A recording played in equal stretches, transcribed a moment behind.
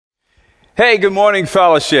Hey, good morning,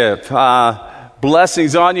 fellowship.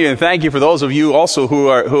 Blessings on you, and thank you for those of you also who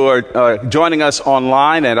are joining us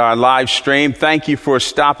online at our live stream. Thank you for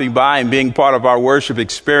stopping by and being part of our worship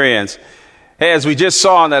experience. Hey, as we just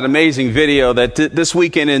saw in that amazing video, that this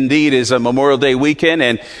weekend indeed is a Memorial Day weekend,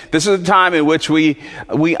 and this is a time in which we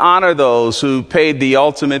honor those who paid the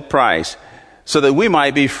ultimate price so that we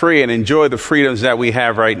might be free and enjoy the freedoms that we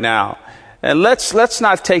have right now. And let's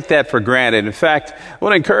not take that for granted. In fact, I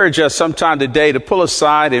want to encourage us sometime today to pull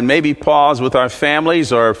aside and maybe pause with our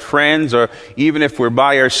families or friends, or even if we're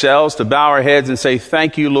by ourselves, to bow our heads and say,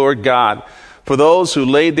 thank you, Lord God, for those who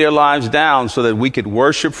laid their lives down so that we could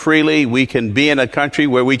worship freely, we can be in a country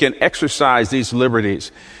where we can exercise these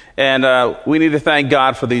liberties. And we need to thank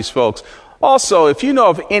God for these folks. Also, if you know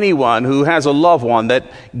of anyone who has a loved one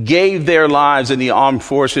that gave their lives in the armed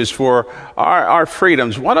forces for our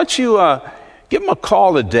freedoms, why don't you give them a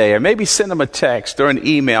call today, or maybe send them a text or an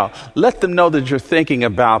email. Let them know that you're thinking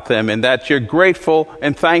about them and that you're grateful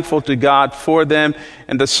and thankful to God for them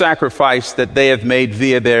and the sacrifice that they have made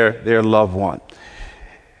via their loved one.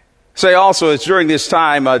 Say also, it's during this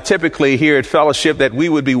time, typically here at Fellowship, that we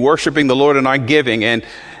would be worshiping the Lord in our giving.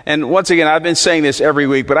 And once again, I've been saying this every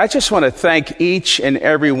week, but I just want to thank each and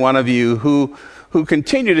every one of you who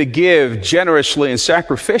continue to give generously and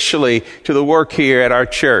sacrificially to the work here at our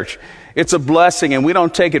church. It's a blessing, and we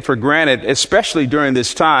don't take it for granted, especially during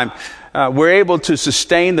this time. We're able to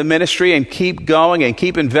sustain the ministry and keep going and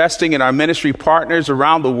keep investing in our ministry partners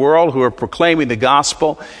around the world who are proclaiming the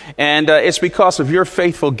gospel. And it's because of your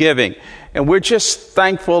faithful giving. And we're just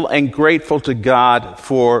thankful and grateful to God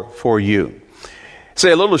for you.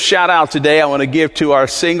 Say a little shout out today I want to give to our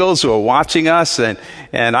singles who are watching us. And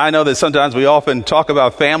I know that sometimes we often talk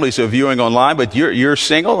about families who are viewing online, but you're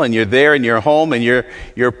single and you're there in your home and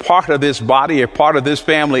you're part of this body, you're part of this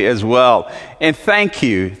family as well. And thank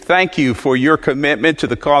you for your commitment to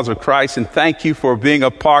the cause of Christ, and thank you for being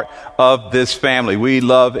a part of this family. We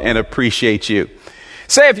love and appreciate you.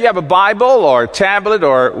 Say if you have a Bible or a tablet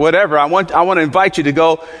or whatever, I want to invite you to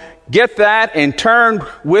go get that and turn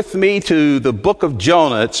with me to the book of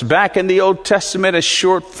Jonah. It's back in the Old Testament, a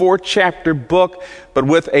short 4-chapter book, but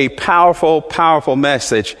with a powerful, powerful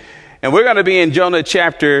message. And we're going to be in Jonah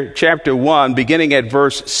chapter 1, beginning at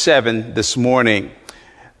verse 7 this morning.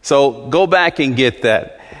 So go back and get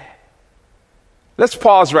that. Let's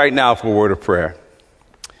pause right now for a word of prayer.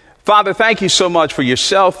 Father, thank you so much for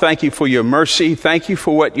yourself. Thank you for your mercy. Thank you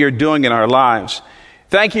for what you're doing in our lives.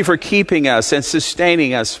 Thank you for keeping us and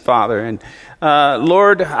sustaining us, Father. And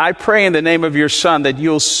Lord, I pray in the name of your Son that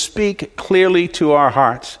you'll speak clearly to our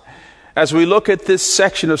hearts as we look at this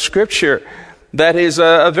section of Scripture that is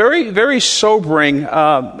a very, very sobering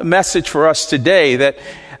message for us today,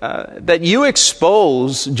 that you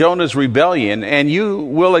expose Jonah's rebellion and you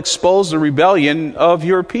will expose the rebellion of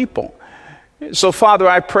your people. So, Father,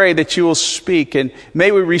 I pray that you will speak, and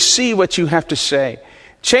may we receive what you have to say.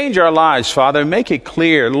 Change our lives, Father. Make it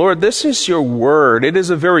clear. Lord, this is your word. It is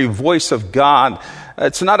the very voice of God.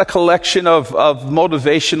 It's not a collection of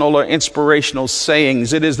motivational or inspirational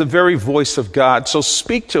sayings. It is the very voice of God. So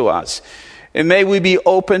speak to us, and may we be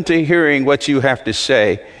open to hearing what you have to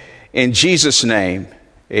say. In Jesus' name,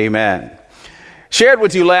 amen. Shared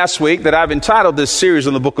with you last week that I've entitled this series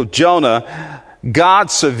on the book of Jonah,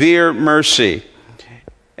 God's Severe Mercy.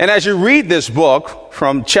 And as you read this book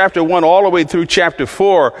from chapter 1 all the way through chapter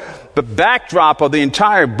 4, the backdrop of the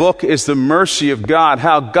entire book is the mercy of God,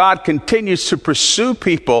 how God continues to pursue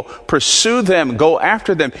people, pursue them, go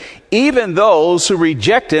after them, even those who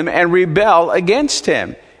reject him and rebel against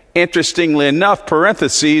him. Interestingly enough,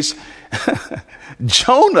 parentheses,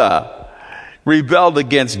 Jonah rebelled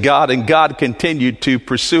against God, and God continued to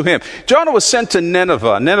pursue him. Jonah was sent to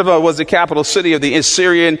Nineveh. Nineveh was the capital city of the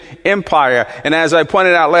Assyrian Empire. And as I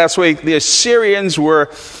pointed out last week, the Assyrians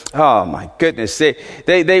were, oh my goodness, they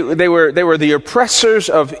were the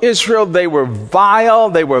oppressors of Israel. They were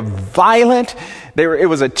vile. They were violent. It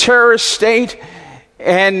was a terrorist state.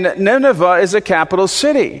 And Nineveh is a capital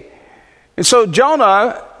city. And so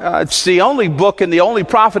Jonah, it's the only book and the only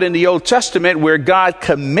prophet in the Old Testament where God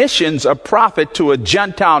commissions a prophet to a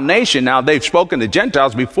Gentile nation. Now, they've spoken to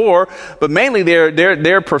Gentiles before, but mainly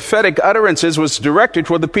their prophetic utterances was directed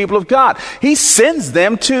toward the people of God. He sends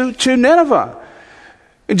them to Nineveh.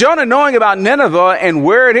 And Jonah, knowing about Nineveh and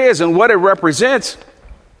where it is and what it represents,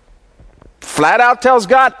 flat out tells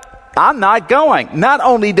God, I'm not going. Not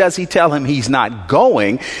only does he tell him he's not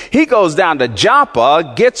going, he goes down to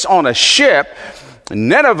Joppa, gets on a ship.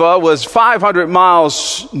 Nineveh was 500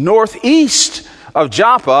 miles northeast of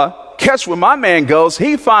Joppa. Guess where my man goes?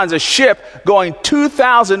 He finds a ship going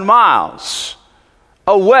 2,000 miles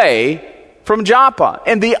away from Joppa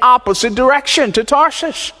in the opposite direction to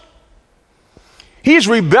Tarshish. He's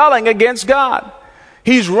rebelling against God.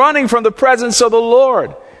 He's running from the presence of the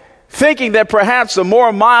Lord, thinking that perhaps the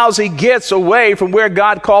more miles he gets away from where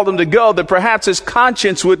God called him to go, that perhaps his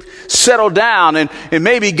conscience would settle down and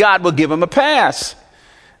maybe God will give him a pass.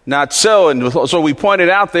 Not so. And so we pointed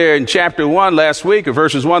out there in chapter 1 last week, of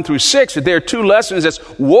verses 1 through 6, that there are two lessons that's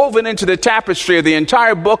woven into the tapestry of the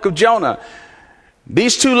entire book of Jonah.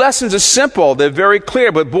 These two lessons are simple. They're very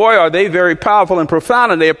clear, but boy, are they very powerful and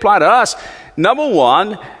profound, and they apply to us. Number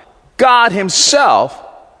one, God himself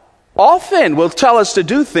often will tell us to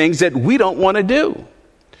do things that we don't want to do.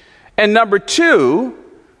 And number two,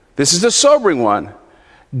 this is the sobering one,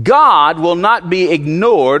 God will not be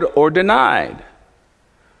ignored or denied.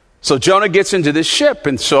 So Jonah gets into this ship,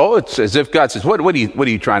 and so it's as if God says, what are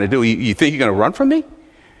you trying to do? You think you're going to run from me?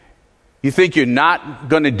 You think you're not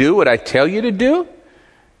going to do what I tell you to do?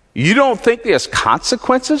 You don't think there's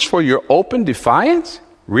consequences for your open defiance?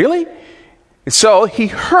 Really? And so he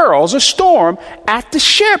hurls a storm at the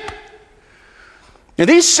ship. And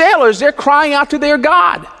these sailors, they're crying out to their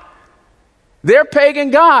God, their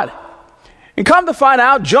pagan God. And come to find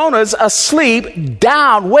out, Jonah's asleep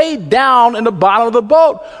way down in the bottom of the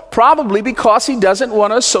boat, probably because he doesn't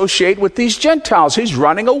want to associate with these Gentiles. He's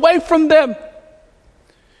running away from them.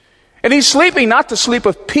 And he's sleeping not the sleep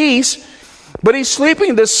of peace, but he's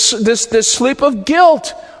sleeping this sleep of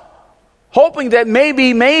guilt, hoping that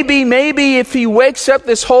maybe if he wakes up,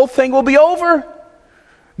 this whole thing will be over.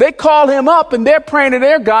 They call him up and they're praying to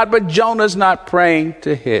their God, but Jonah's not praying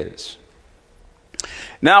to his.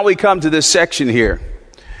 Now we come to this section here.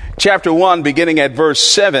 Chapter 1, beginning at verse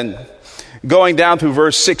 7, going down through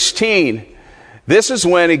verse 16. This is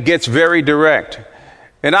when it gets very direct.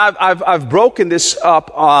 And I've broken this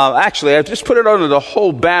up. Actually, I've just put it under the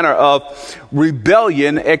whole banner of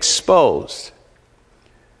rebellion exposed.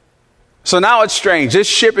 So now it's strange. This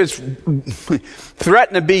ship is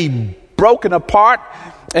threatened to be broken apart.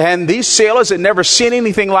 And these sailors had never seen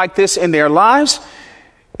anything like this in their lives.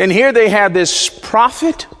 And here they have this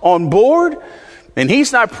prophet on board, and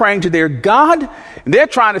he's not praying to their God. And they're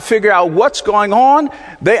trying to figure out what's going on.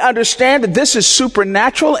 They understand that this is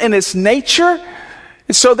supernatural in its nature.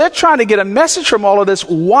 And so they're trying to get a message from all of this.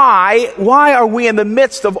 Why are we in the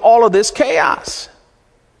midst of all of this chaos?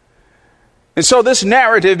 And so this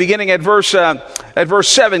narrative, beginning at verse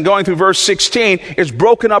 7, going through verse 16, is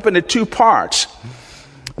broken up into two parts.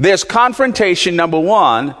 There's confrontation, number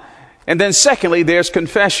one, and then secondly, there's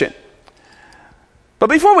confession. But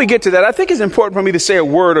before we get to that, I think it's important for me to say a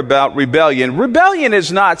word about rebellion. Rebellion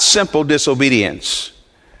is not simple disobedience.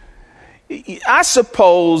 I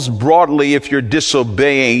suppose broadly, if you're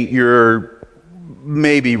disobeying, you're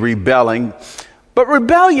maybe rebelling. But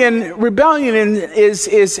rebellion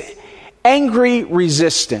is angry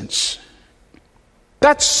resistance.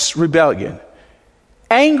 That's rebellion.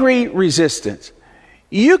 Angry resistance.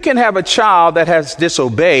 You can have a child that has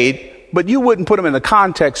disobeyed, but you wouldn't put him in the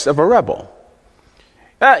context of a rebel.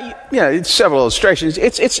 It's several illustrations.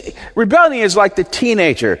 It's rebellion is like the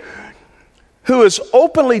teenager who is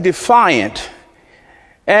openly defiant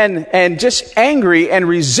and just angry and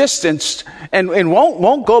resistant and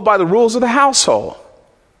won't go by the rules of the household.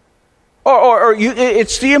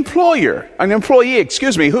 It's the employee,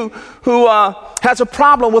 who has a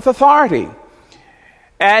problem with authority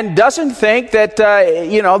and doesn't think that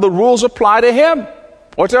the rules apply to him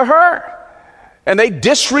or to her. And they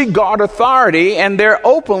disregard authority and they're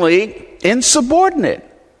openly insubordinate.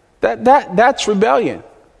 That's rebellion.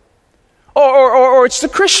 Or it's the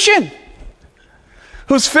Christian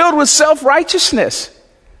who's filled with self-righteousness.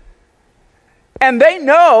 And they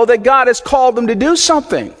know that God has called them to do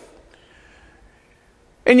something.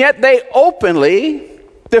 And yet they openly,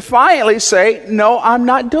 defiantly say, no, I'm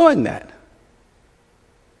not doing that.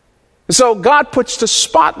 So God puts the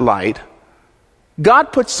spotlight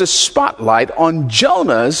on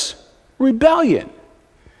Jonah's rebellion.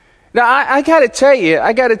 Now, I got to tell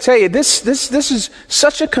you, this is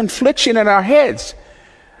such a confliction in our heads.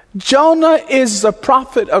 Jonah is the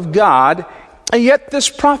prophet of God, and yet this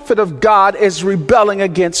prophet of God is rebelling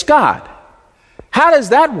against God. How does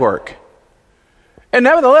that work? And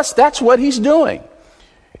nevertheless, that's what he's doing.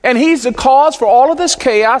 And he's the cause for all of this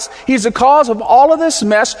chaos. He's the cause of all of this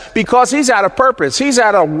mess because he's out of purpose. He's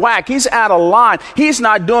out of whack. He's out of line. He's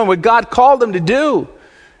not doing what God called him to do.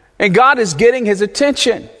 And God is getting his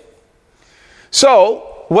attention.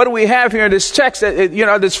 So, what do we have here in this text?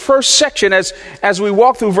 This first section, as we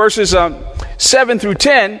walk through verses 7 through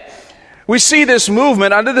 10, we see this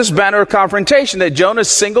movement under this banner of confrontation that Jonah's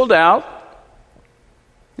singled out.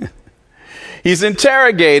 He's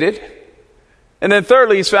interrogated. And then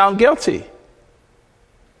thirdly, he's found guilty.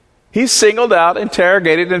 He's singled out,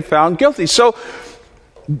 interrogated, and found guilty. So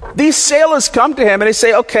these sailors come to him and they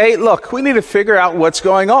say, okay, look, we need to figure out what's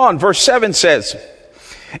going on. Verse 7 says,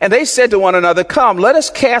 and they said to one another, come, let us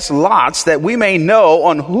cast lots that we may know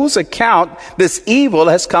on whose account this evil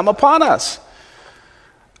has come upon us.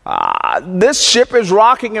 This ship is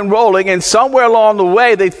rocking and rolling, and somewhere along the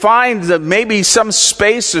way they find maybe some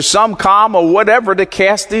space or some calm or whatever to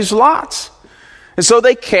cast these lots. And so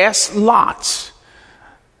they cast lots.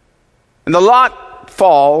 And the lot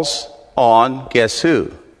falls on, guess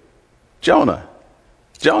who? Jonah.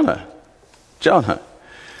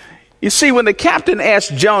 You see, when the captain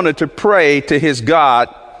asked Jonah to pray to his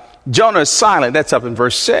God, Jonah is silent. That's up in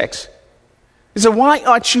verse 6. He said, why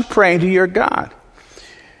aren't you praying to your God?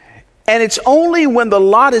 And it's only when the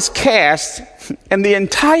lot is cast and the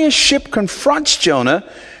entire ship confronts Jonah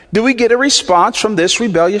do we get a response from this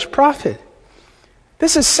rebellious prophet.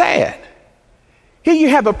 This is sad. Here you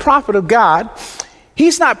have a prophet of God.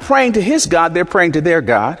 He's not praying to his God, they're praying to their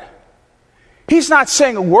God. He's not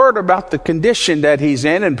saying a word about the condition that he's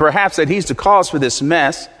in and perhaps that he's the cause for this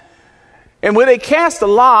mess. And when they cast a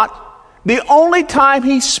lot, the only time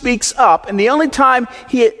he speaks up and the only time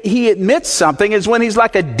he admits something is when he's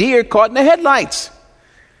like a deer caught in the headlights.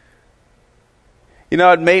 You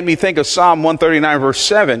know, it made me think of Psalm 139 verse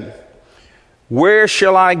 7. Where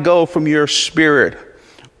shall I go from your spirit?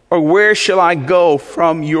 Or where shall I go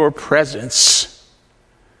from your presence?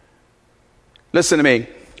 Listen to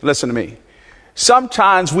me.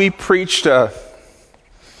 Sometimes we preached a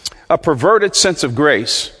perverted sense of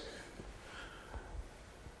grace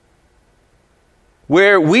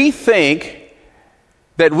where we think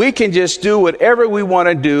that we can just do whatever we want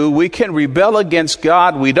to do. We can rebel against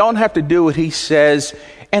God. We don't have to do what he says,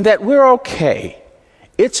 and that we're okay.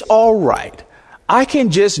 It's all right. I can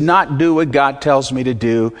just not do what God tells me to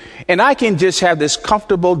do, and I can just have this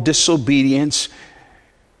comfortable disobedience.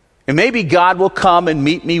 And maybe God will come and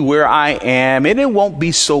meet me where I am, and it won't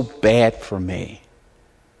be so bad for me.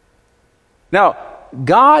 Now,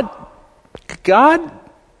 God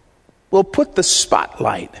will put the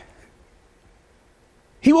spotlight.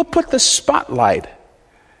 He will put the spotlight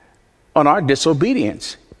on our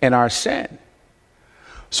disobedience and our sin.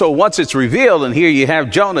 So once it's revealed, and here you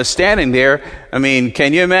have Jonah standing there, I mean,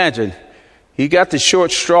 can you imagine? He got the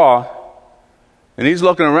short straw, and he's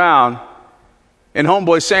looking around, and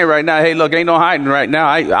homeboy's saying right now, hey, look, ain't no hiding right now.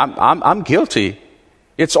 I'm guilty.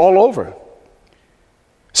 It's all over.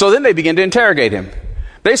 So then they begin to interrogate him.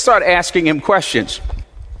 They start asking him questions.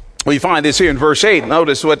 We find this here in verse 8.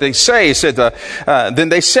 Notice what they say. He said, then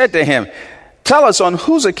they said to him, tell us on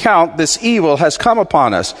whose account this evil has come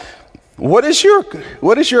upon us. What is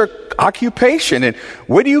your occupation, and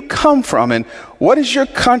where do you come from, and what is your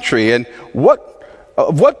country, and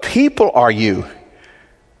what people are you?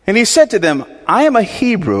 And he said to them, I am a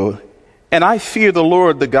Hebrew, and I fear the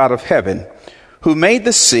Lord, the God of heaven, who made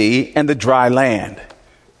the sea and the dry land.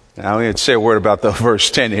 Now, I'm going to say a word about the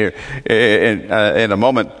verse 10 here in a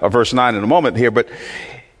moment, or verse 9 in a moment here, but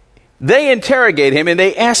they interrogate him and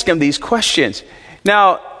they ask him these questions.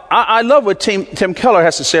 Now, I love what Tim Keller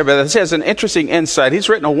has to say about this. He has an interesting insight. He's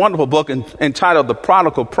written a wonderful book entitled The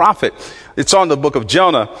Prodigal Prophet. It's on the book of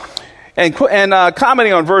Jonah. And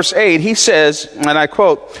commenting on verse 8, he says, and I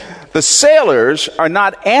quote, the sailors are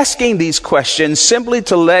not asking these questions simply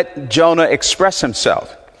to let Jonah express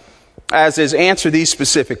himself, as is answer these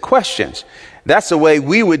specific questions. That's the way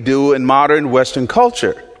we would do in modern Western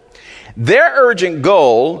culture. Their urgent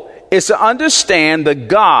goal is to understand the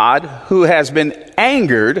God who has been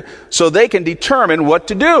angered so they can determine what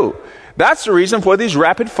to do. That's the reason for these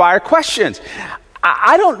rapid fire questions.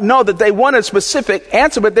 I don't know that they want a specific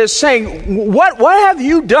answer, but they're saying, what have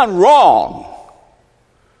you done wrong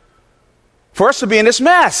for us to be in this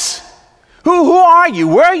mess? Who are you?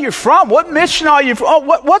 Where are you from? What mission are you from?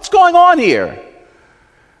 What's going on here?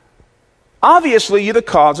 Obviously, you're the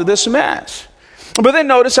cause of this mess. But then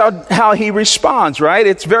notice how he responds, right?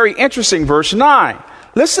 It's very interesting. Verse 9.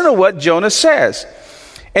 Listen to what Jonah says.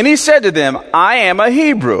 And he said to them, I am a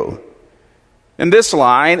Hebrew. In this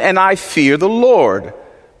line, and I fear the Lord,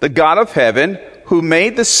 the God of heaven, who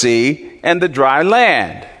made the sea and the dry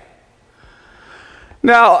land.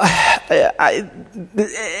 Now,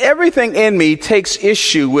 everything in me takes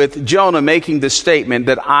issue with Jonah making the statement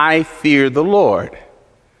that I fear the Lord.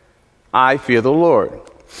 I fear the Lord.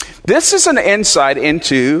 This is an insight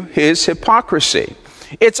into his hypocrisy.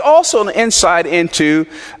 It's also an insight into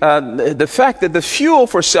the fact that the fuel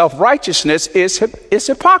for self-righteousness is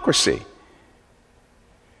hypocrisy.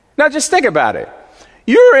 Now just think about it.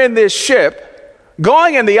 You're in this ship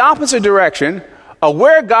going in the opposite direction of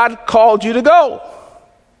where God called you to go.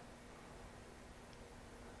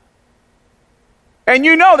 And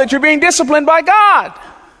you know that you're being disciplined by God.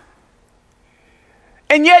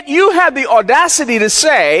 And yet you have the audacity to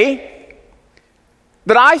say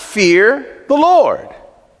that I fear the Lord.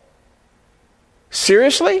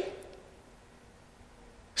 Seriously?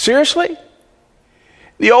 Seriously?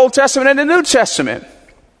 The Old Testament and the New Testament.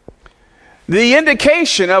 The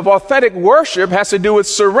indication of authentic worship has to do with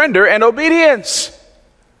surrender and obedience.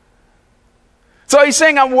 So he's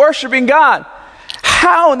saying, I'm worshiping God.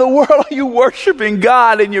 How in the world are you worshiping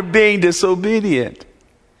God and you're being disobedient?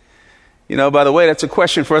 You know, by the way, that's a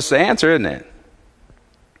question for us to answer, isn't it?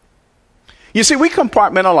 You see, we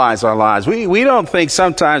compartmentalize our lives. We don't think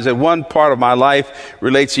sometimes that one part of my life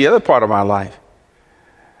relates to the other part of my life.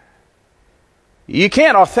 You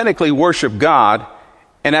can't authentically worship God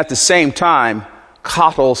and at the same time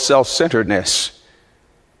coddle self-centeredness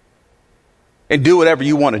and do whatever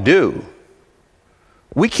you want to do.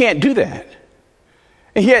 We can't do that.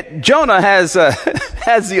 And yet Jonah has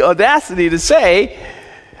the audacity to say,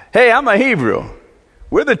 hey, I'm a Hebrew.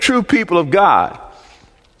 We're the true people of God.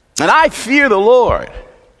 And I fear the Lord.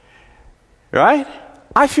 Right?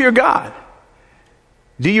 I fear God.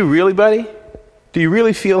 Do you really, buddy? Do you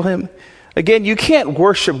really feel him? Again, you can't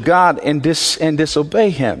worship God and disobey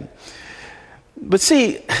him. But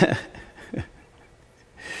see,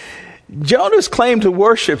 Jonah's claim to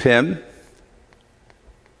worship him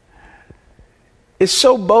is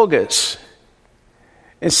so bogus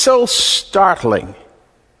and so startling,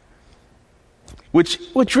 which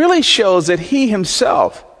really shows that he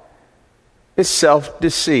himself is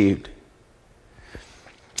self-deceived.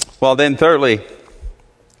 Well, then thirdly,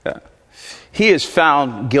 he is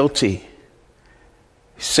found guilty,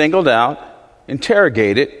 singled out,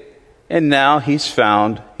 interrogated, and now he's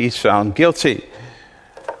found guilty.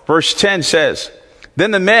 Verse 10 says,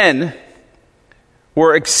 then the men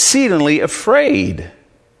were exceedingly afraid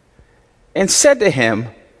and said to him,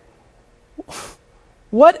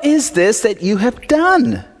 what is this that you have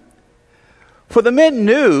done? For the men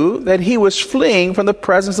knew that he was fleeing from the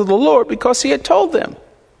presence of the Lord because he had told them.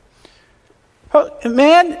 Oh,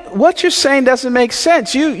 man, what you're saying doesn't make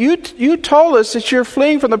sense. You told us that you're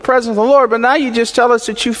fleeing from the presence of the Lord, but now you just tell us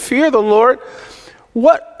that you fear the Lord.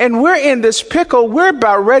 What? And we're in this pickle. We're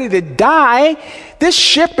about ready to die. This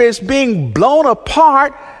ship is being blown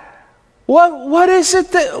apart. What is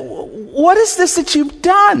this that you've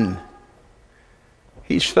done?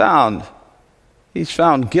 He's found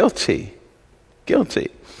guilty.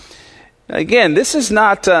 Guilty. Again, this is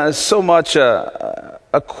not so much a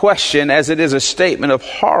question as it is a statement of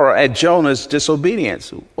horror at Jonah's disobedience.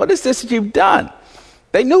 What is this that you've done?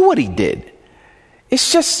 They knew what he did.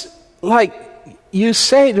 It's just like you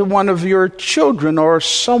say to one of your children or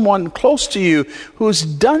someone close to you who's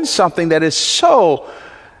done something that is so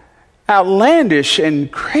outlandish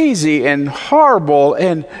and crazy and horrible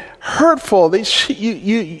and hurtful.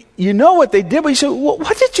 You know what they did, but you say,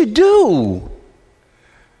 what did you do?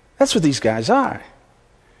 That's what these guys are.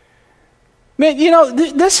 Man, you know,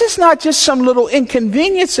 this is not just some little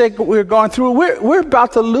inconvenience that we're going through. We're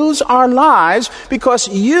about to lose our lives because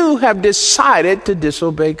you have decided to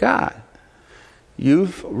disobey God.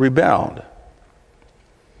 You've rebelled.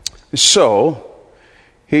 So,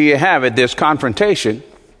 here you have it. There's confrontation,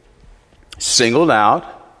 singled out,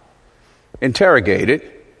 interrogated,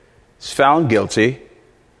 is found guilty.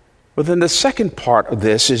 But then the second part of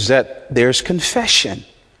this is that there's confession.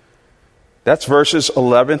 That's verses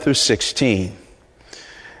 11 through 16.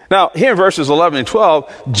 Now, here in verses 11 and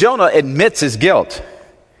 12, Jonah admits his guilt.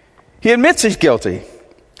 He admits he's guilty.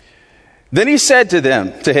 Then he said to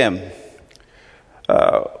him,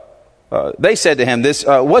 they said to him,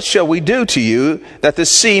 what shall we do to you that the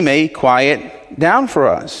sea may quiet down for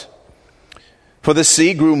us? For the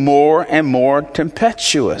sea grew more and more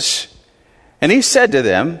tempestuous. And he said to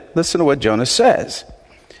them, listen to what Jonah says.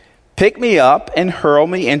 Pick me up and hurl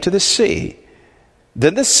me into the sea.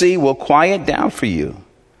 Then the sea will quiet down for you.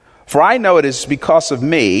 For I know it is because of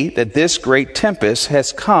me that this great tempest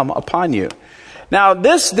has come upon you. Now,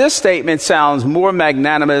 this statement sounds more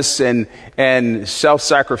magnanimous and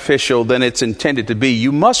self-sacrificial than it's intended to be.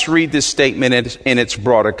 You must read this statement in its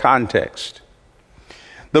broader context.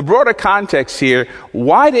 The broader context here,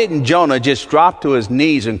 why didn't Jonah just drop to his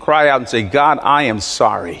knees and cry out and say, God, I am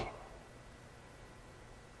sorry?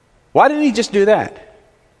 Why didn't he just do that?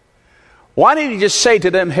 Why didn't he just say to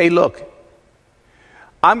them, hey, look,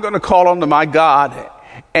 I'm going to call on to my God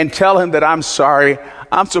and tell him that I'm sorry.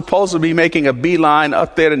 I'm supposed to be making a beeline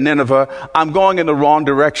up there to Nineveh. I'm going in the wrong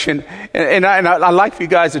direction. And I like for you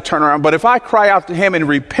guys to turn around. But if I cry out to him in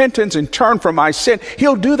repentance and turn from my sin,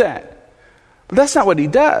 he'll do that. But that's not what he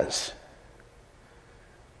does.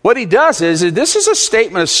 What he does is this is a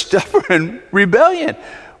statement of stubborn rebellion.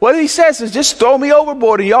 What he says is, just throw me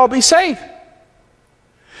overboard and y'all be safe.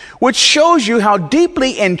 Which shows you how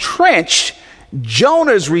deeply entrenched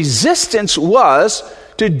Jonah's resistance was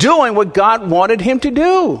to doing what God wanted him to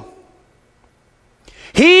do.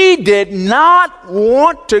 He did not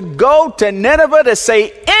want to go to Nineveh to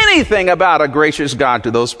say anything about a gracious God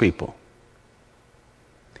to those people,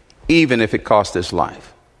 even if it cost his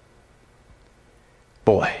life.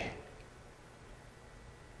 Boy.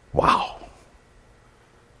 Wow.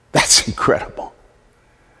 That's incredible.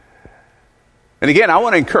 And again, I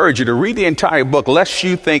want to encourage you to read the entire book, lest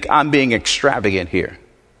you think I'm being extravagant here.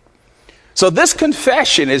 So this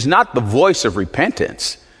confession is not the voice of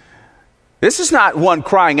repentance. This is not one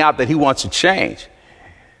crying out that he wants to change.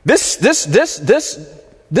 This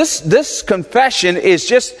confession is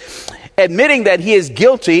just admitting that he is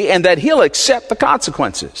guilty and that he'll accept the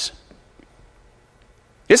consequences.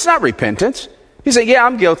 It's not repentance. He said, yeah,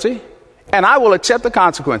 I'm guilty, and I will accept the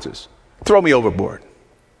consequences. Throw me overboard.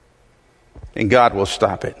 And God will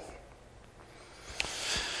stop it.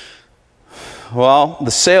 Well,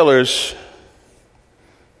 the sailors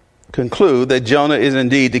conclude that Jonah is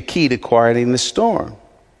indeed the key to quieting the storm.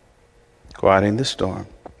 Quieting the storm.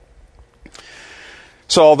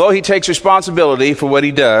 So although he takes responsibility for what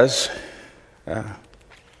he does,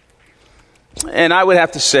 and I would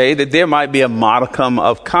have to say that there might be a modicum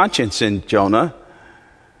of conscience in Jonah,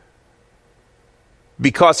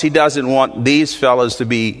 because he doesn't want these fellows to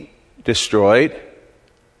be destroyed.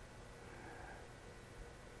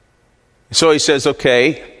 So he says,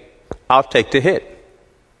 okay, I'll take the hit.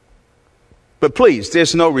 But please,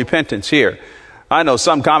 there's no repentance here. I know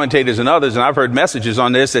some commentators and others, and I've heard messages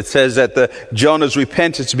on this that says that Jonah's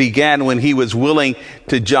repentance began when he was willing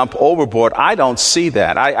to jump overboard. I don't see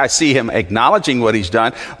that. I see him acknowledging what he's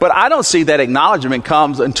done, but I don't see that acknowledgement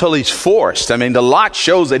comes until he's forced. I mean, the lot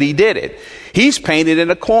shows that he did it. He's painted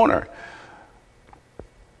in a corner.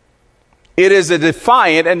 It is a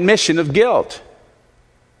defiant admission of guilt.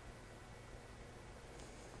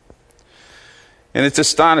 And it's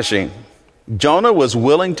astonishing. Jonah was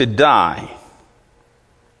willing to die.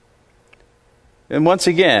 And once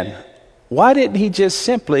again, why didn't he just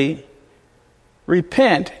simply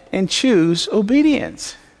repent and choose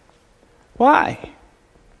obedience? Why?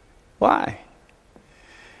 Why?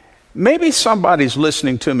 Maybe somebody's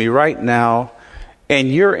listening to me right now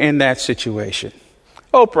and you're in that situation.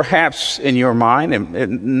 Oh, perhaps in your mind,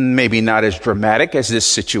 and maybe not as dramatic as this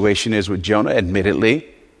situation is with Jonah, admittedly.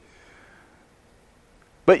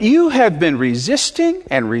 But you have been resisting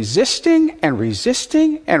and resisting and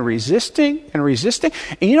resisting and resisting and resisting.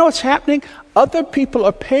 And you know what's happening? Other people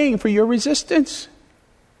are paying for your resistance.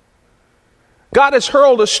 God has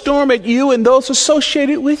hurled a storm at you and those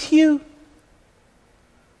associated with you.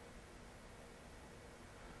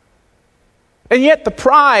 And yet the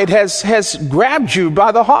pride has grabbed you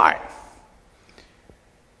by the heart.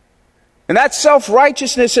 And that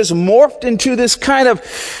self-righteousness has morphed into this kind of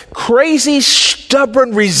crazy,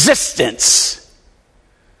 stubborn resistance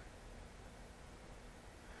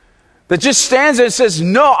that just stands there and says,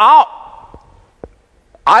 no, I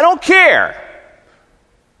don't care.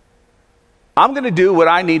 I'm going to do what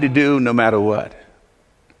I need to do no matter what.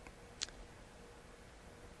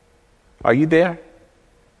 Are you there?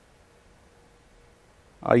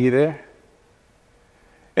 Are you there?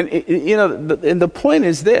 And the point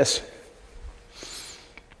is this.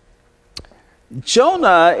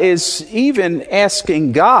 Jonah is even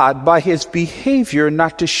asking God by his behavior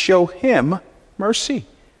not to show him mercy.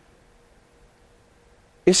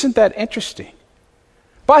 Isn't that interesting?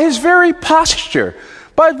 By his very posture,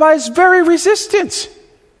 by his very resistance,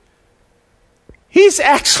 he's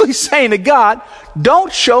actually saying to God,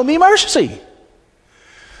 don't show me mercy.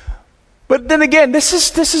 But then again, this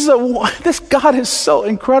God is so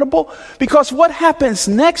incredible, because what happens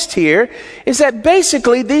next here is that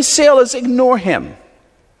basically these sailors ignore him.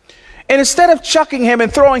 And instead of chucking him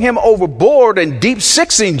and throwing him overboard and deep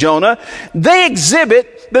sixing Jonah, they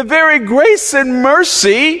exhibit the very grace and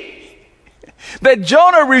mercy that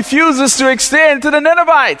Jonah refuses to extend to the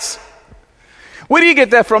Ninevites. Where do you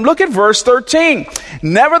get that from? Look at verse 13.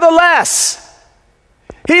 Nevertheless,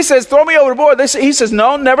 He says, throw me overboard. He says,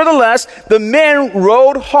 no, nevertheless, the men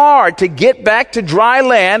rowed hard to get back to dry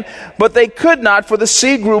land, but they could not, for the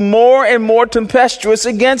sea grew more and more tempestuous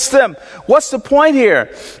against them. What's the point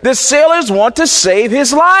here? The sailors want to save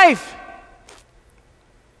his life.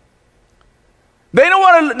 They don't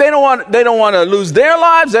want to lose their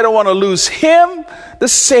lives. They don't want to lose him. The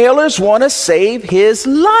sailors want to save his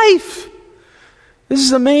life. This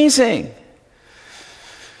is amazing.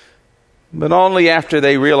 But only after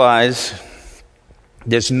they realize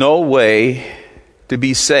there's no way to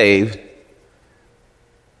be saved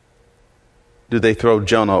do they throw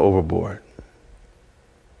Jonah overboard.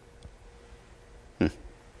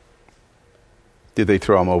 Did they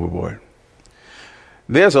throw him overboard?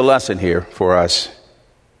 There's a lesson here for us.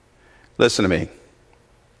 Listen to me.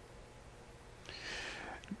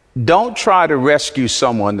 Don't try to rescue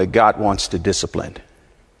someone that God wants to discipline.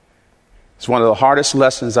 It's one of the hardest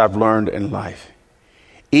lessons I've learned in life.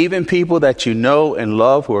 Even people that you know and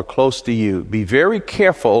love who are close to you, be very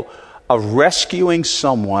careful of rescuing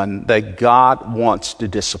someone that God wants to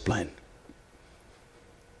discipline.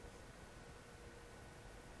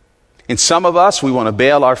 And some of us, we want to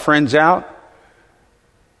bail our friends out.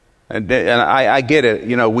 And I get it.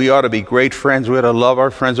 You know, we ought to be great friends. We ought to love our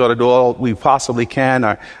friends. We ought to do all we possibly can,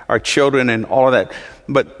 our children and all of that.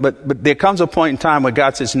 But there comes a point in time where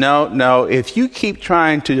God says, no, if you keep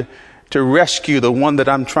trying to rescue the one that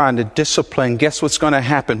I'm trying to discipline, guess what's going to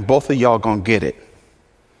happen? Both of y'all going to get it.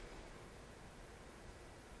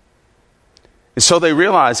 And so they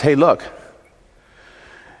realize, hey, look,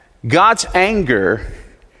 God's anger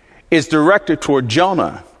is directed toward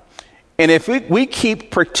Jonah. And if we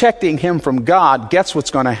keep protecting him from God, guess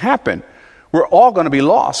what's going to happen? We're all going to be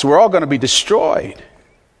lost. We're all going to be destroyed.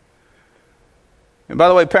 And by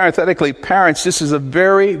the way, parenthetically, parents, this is a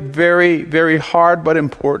very, very, very hard but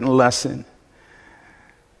important lesson.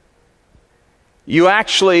 You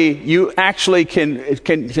actually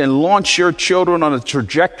can launch your children on a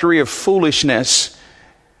trajectory of foolishness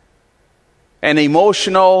and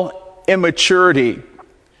emotional immaturity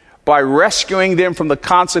by rescuing them from the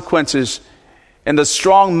consequences and the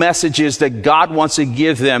strong messages that God wants to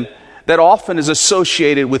give them that often is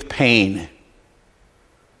associated with pain.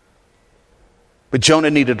 But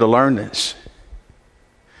Jonah needed to learn this.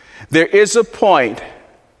 There is a point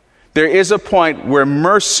where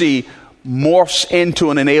mercy morphs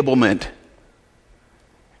into an enablement.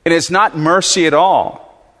 And it's not mercy at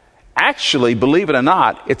all. Actually, believe it or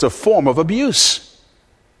not, it's a form of abuse.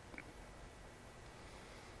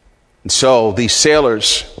 And so these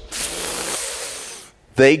sailors,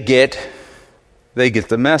 they get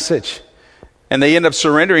the message. And they end up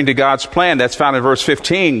surrendering to God's plan. That's found in verse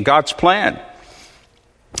 15, God's plan.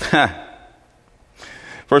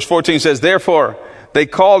 Verse 14 says, therefore, they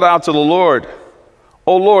called out to the Lord,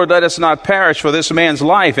 O Lord, let us not perish for this man's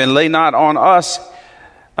life, and lay not on us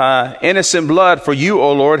innocent blood, for you,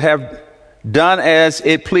 O Lord, have done as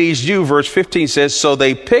it pleased you. Verse 15 says, so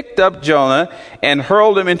they picked up Jonah and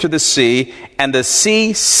hurled him into the sea, and the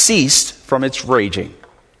sea ceased from its raging.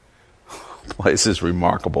 Boy, this is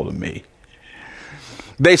remarkable to me.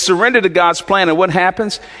 They surrendered to God's plan, and what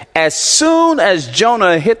happens? As soon as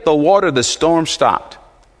Jonah hit the water, the storm stopped.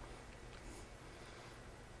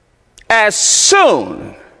 As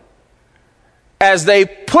soon as they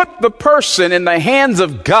put the person in the hands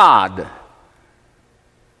of God,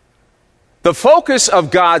 the focus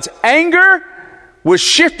of God's anger was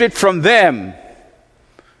shifted from them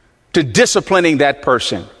to disciplining that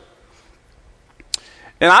person.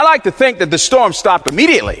 And I like to think that the storm stopped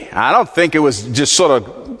immediately. I don't think it was just sort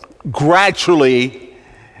of gradually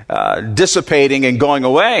dissipating and going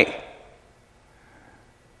away.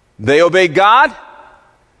 They obeyed God.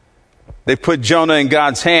 They put Jonah in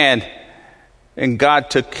God's hand, and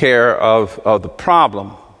God took care of the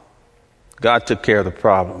problem. God took care of the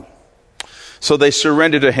problem. So they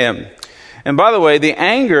surrendered to him. And by the way, the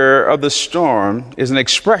anger of the storm is an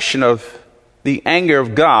expression of the anger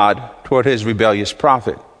of God toward his rebellious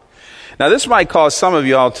prophet. Now, this might cause some of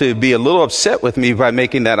y'all to be a little upset with me by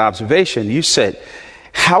making that observation. You said,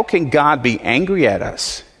 how can God be angry at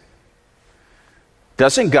us?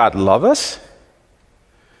 Doesn't God love us?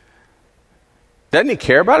 Doesn't he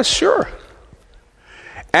care about us? Sure.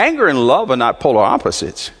 Anger and love are not polar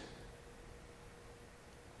opposites.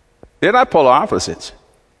 They're not polar opposites.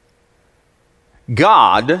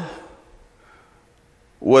 God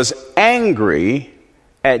was angry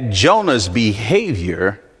at Jonah's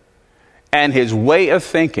behavior and his way of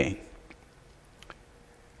thinking.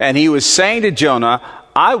 And he was saying to Jonah,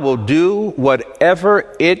 I will do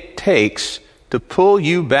whatever it takes to pull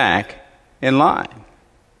you back in line.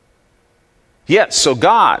 Yes, so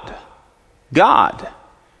God,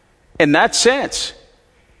 in that sense,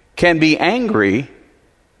 can be angry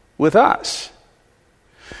with us.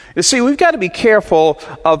 You see, we've got to be careful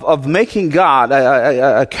of making God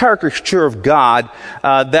a caricature of God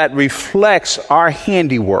that reflects our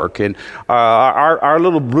handiwork and our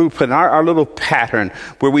little blueprint, our little pattern,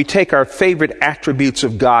 where we take our favorite attributes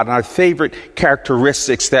of God and our favorite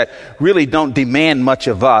characteristics that really don't demand much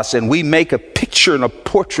of us, and we make a picture and a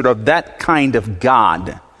portrait of that kind of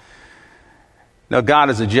God. Now, God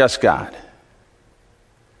is a just God.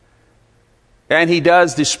 And he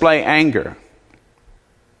does display anger,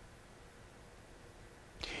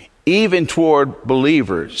 even toward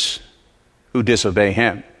believers who disobey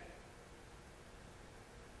him.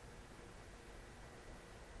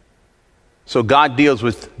 So God deals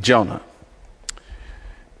with Jonah.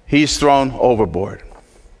 He's thrown overboard.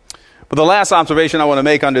 But the last observation I want to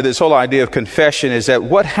make under this whole idea of confession is that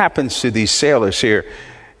what happens to these sailors here?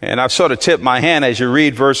 And I've sort of tipped my hand as you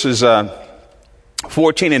read verses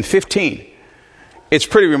 14 and 15. It's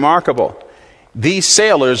pretty remarkable. These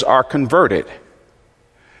sailors are converted.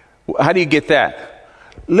 How do you get that?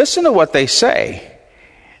 Listen to what they say.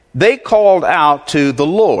 They called out to the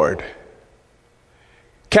Lord.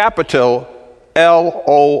 Capital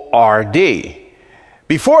Lord.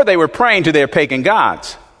 Before they were praying to their pagan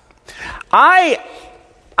gods. I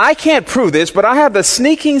can't prove this, but I have the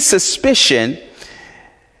sneaking suspicion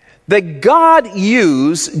that God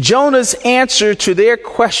used Jonah's answer to their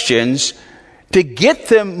questions to get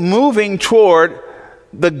them moving toward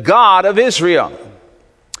the God of Israel.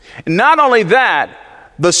 Not only that,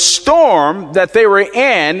 the storm that they were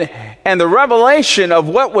in and the revelation of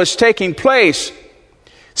what was taking place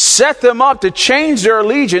set them up to change their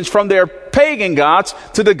allegiance from their pagan gods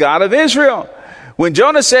to the God of Israel. When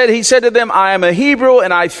Jonah said, he said to them, I am a Hebrew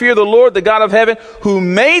and I fear the Lord, the God of heaven, who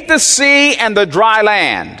made the sea and the dry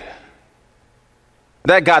land.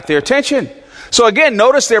 That got their attention. So again,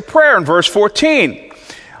 notice their prayer in verse 14.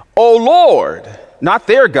 O Lord, not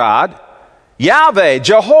their God, Yahweh,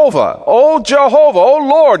 Jehovah, O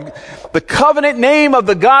Lord, the covenant name of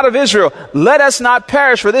the God of Israel, let us not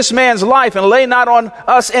perish for this man's life and lay not on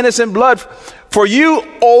us innocent blood. For you,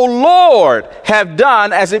 O Lord, have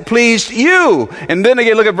done as it pleased you. And then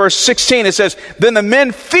again, look at verse 16. It says, then the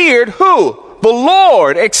men feared who? The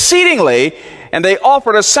Lord exceedingly, and they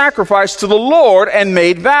offered a sacrifice to the Lord and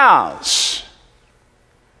made vows.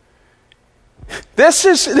 This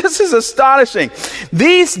is astonishing.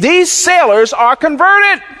 These sailors are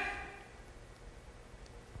converted.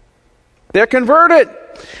 They're converted.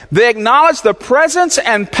 They acknowledge the presence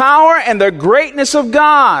and power and the greatness of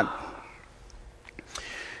God.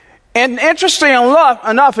 And interesting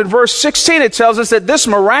enough, in verse 16, it tells us that this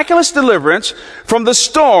miraculous deliverance from the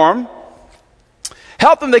storm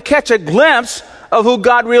helped them to catch a glimpse of who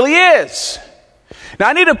God really is. Now,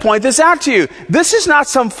 I need to point this out to you. This is not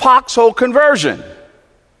some foxhole conversion.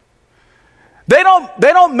 They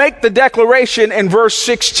don't make the declaration in verse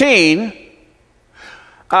 16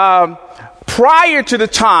 prior to the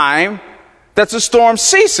time that the storm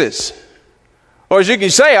ceases. Or as you can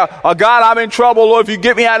say, God, I'm in trouble. Lord, if you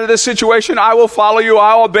get me out of this situation, I will follow you.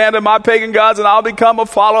 I will abandon my pagan gods and I'll become a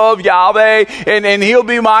follower of Yahweh. And he'll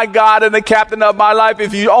be my God and the captain of my life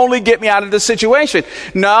if you only get me out of this situation.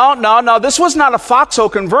 No. This was not a foxhole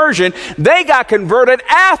conversion. They got converted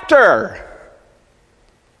after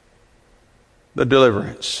the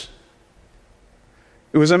deliverance.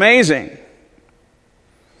 It was amazing.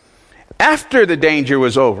 After the danger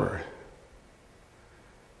was over,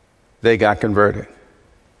 they got converted.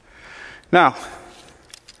 Now,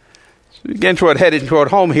 heading toward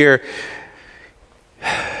home here.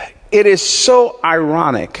 It is so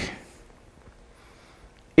ironic.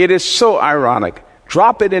 It is so ironic.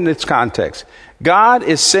 Drop it in its context. God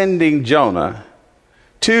is sending Jonah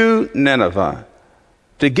to Nineveh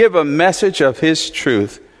to give a message of his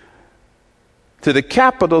truth to the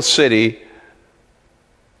capital city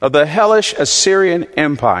of the hellish Assyrian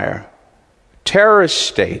Empire, terrorist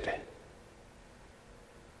state.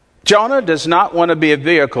 Jonah does not want to be a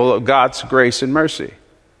vehicle of God's grace and mercy.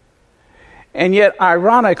 And yet,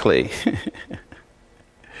 ironically,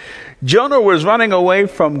 Jonah was running away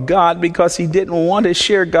from God because he didn't want to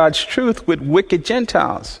share God's truth with wicked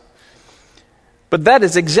Gentiles. But that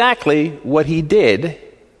is exactly what he did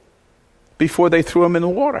before they threw him in the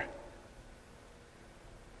water.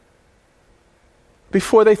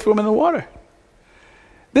 Before they threw him in the water.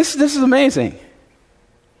 This is amazing.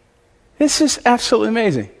 This is absolutely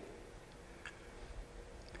amazing.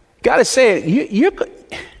 Got to say it.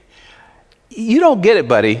 You don't get it,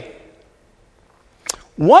 buddy.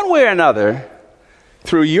 One way or another,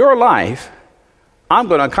 through your life, I'm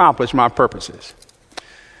going to accomplish my purposes.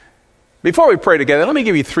 Before we pray together, let me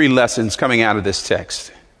give you 3 lessons coming out of this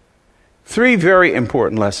text. 3 very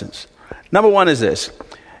important lessons. Number 1 is this.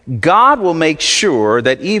 God will make sure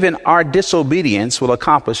that even our disobedience will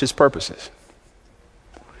accomplish his purposes.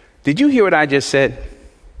 Did you hear what I just said?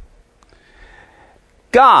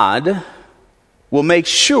 God will make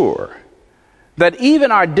sure that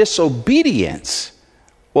even our disobedience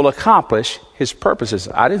will accomplish his purposes.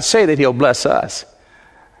 I didn't say that he'll bless us.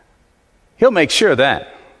 He'll make sure of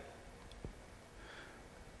that.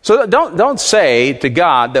 So don't say to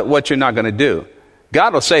God that what you're not going to do.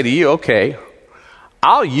 God will say to you, okay,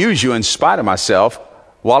 I'll use you in spite of myself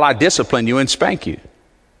while I discipline you and spank you.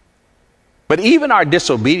 But even our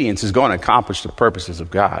disobedience is going to accomplish the purposes of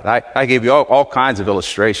God. I gave you all kinds of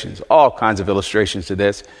illustrations to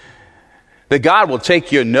this. That God will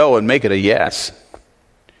take your no and make it a yes,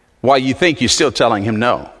 while you think you're still telling him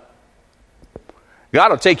no.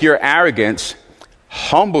 God will take your arrogance,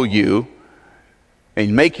 humble you,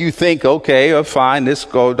 and make you think, okay, fine,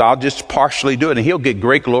 I'll just partially do it, and he'll get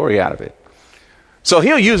great glory out of it. So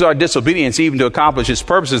he'll use our disobedience even to accomplish his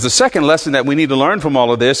purposes. The second lesson that we need to learn from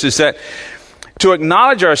all of this is that to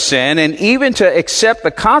acknowledge our sin and even to accept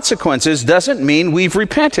the consequences doesn't mean we've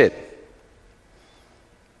repented.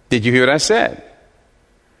 Did you hear what I said?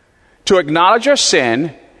 To acknowledge our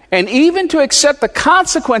sin and even to accept the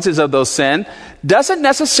consequences of those sin doesn't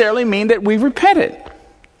necessarily mean that we've repented.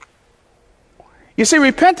 You see,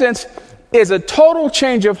 repentance is a total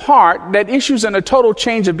change of heart that issues in a total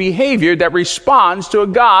change of behavior that responds to a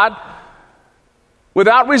God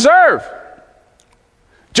without reserve.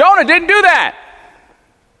 Jonah didn't do that.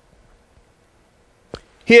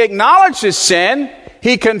 He acknowledged his sin,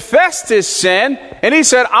 he confessed his sin, and he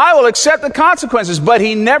said, I will accept the consequences, but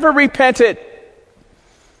he never repented.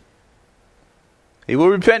 He will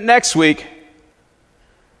repent next week,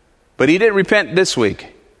 but he didn't repent this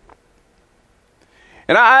week.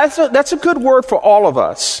 And that's a good word for all of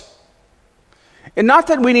us. And not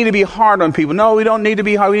that we need to be hard on people. No, we don't need to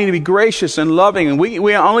be hard. We need to be gracious and loving. And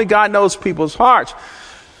we only God knows people's hearts.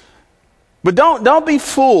 But don't be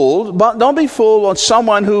fooled. Don't be fooled on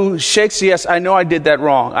someone who shakes, yes, I know I did that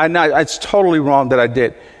wrong. I know it's totally wrong that I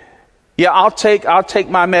did. Yeah, I'll take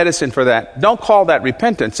my medicine for that. Don't call that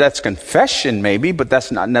repentance. That's confession maybe, but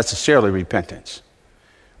that's not necessarily repentance.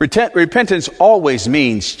 Repentance always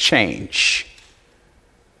means change.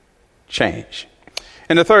 Change.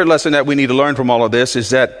 And the third lesson that we need to learn from all of this is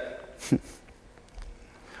that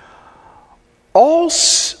all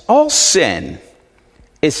sin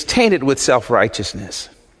is tainted with self-righteousness.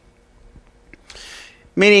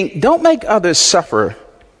 Meaning, don't make others suffer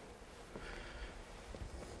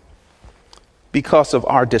because of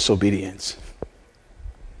our disobedience.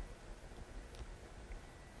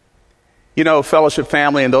 You know, fellowship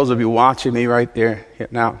family, and those of you watching me right there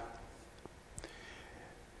now,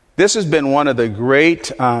 this has been one of the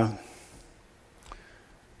great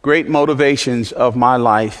motivations of my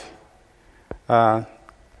life. The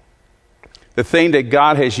thing that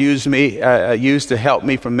God has used to help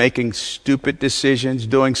me from making stupid decisions,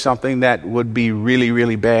 doing something that would be really,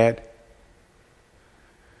 really bad,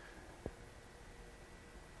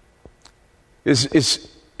 is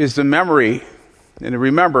the memory. And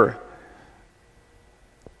remember,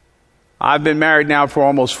 I've been married now for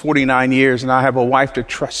almost 49 years, and I have a wife that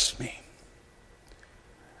trusts me.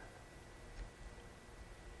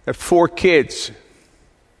 I have 4 kids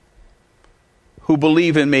who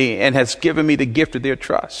believe in me and has given me the gift of their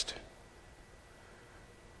trust.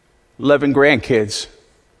 11 grandkids,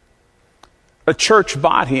 a church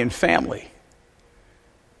body and family.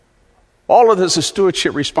 All of this is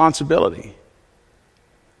stewardship responsibility.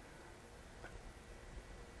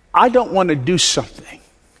 I don't want to do something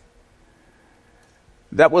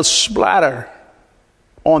that will splatter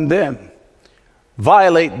on them,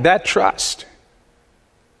 violate that trust.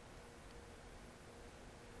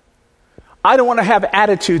 I don't want to have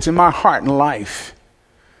attitudes in my heart and life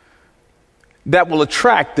that will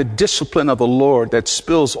attract the discipline of the Lord that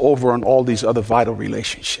spills over on all these other vital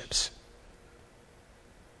relationships.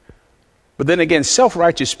 But then again,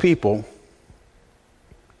 self-righteous people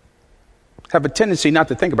have a tendency not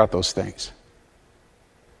to think about those things.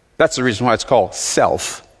 That's the reason why it's called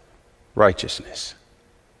self-righteousness.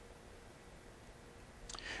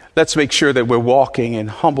 Let's make sure that we're walking in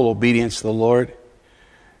humble obedience to the Lord.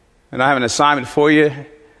 And I have an assignment for you.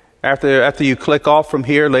 After you click off from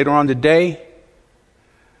here later on today,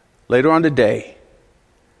 why don't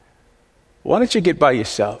you get by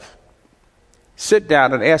yourself? Sit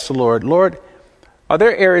down and ask the Lord, Lord, are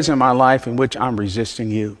there areas in my life in which I'm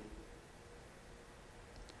resisting you?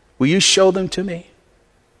 Will you show them to me?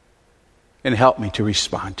 and help me to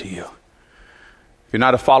respond to you. If you're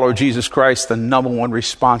not a follower of Jesus Christ, the number one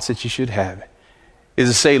response that you should have is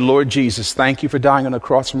to say, Lord Jesus, thank you for dying on the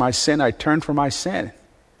cross for my sin. I turn from my sin,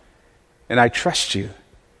 and I trust you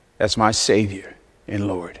as my Savior and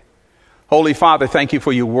Lord. Holy Father, thank you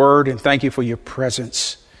for your word, and thank you for your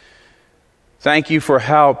presence. Thank you for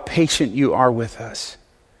how patient you are with us,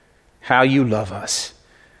 how you love us.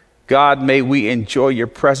 God, may we enjoy your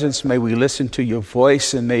presence. May we listen to your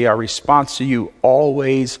voice, and may our response to you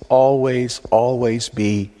always, always, always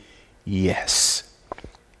be yes.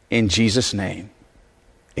 In Jesus' name,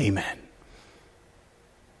 amen.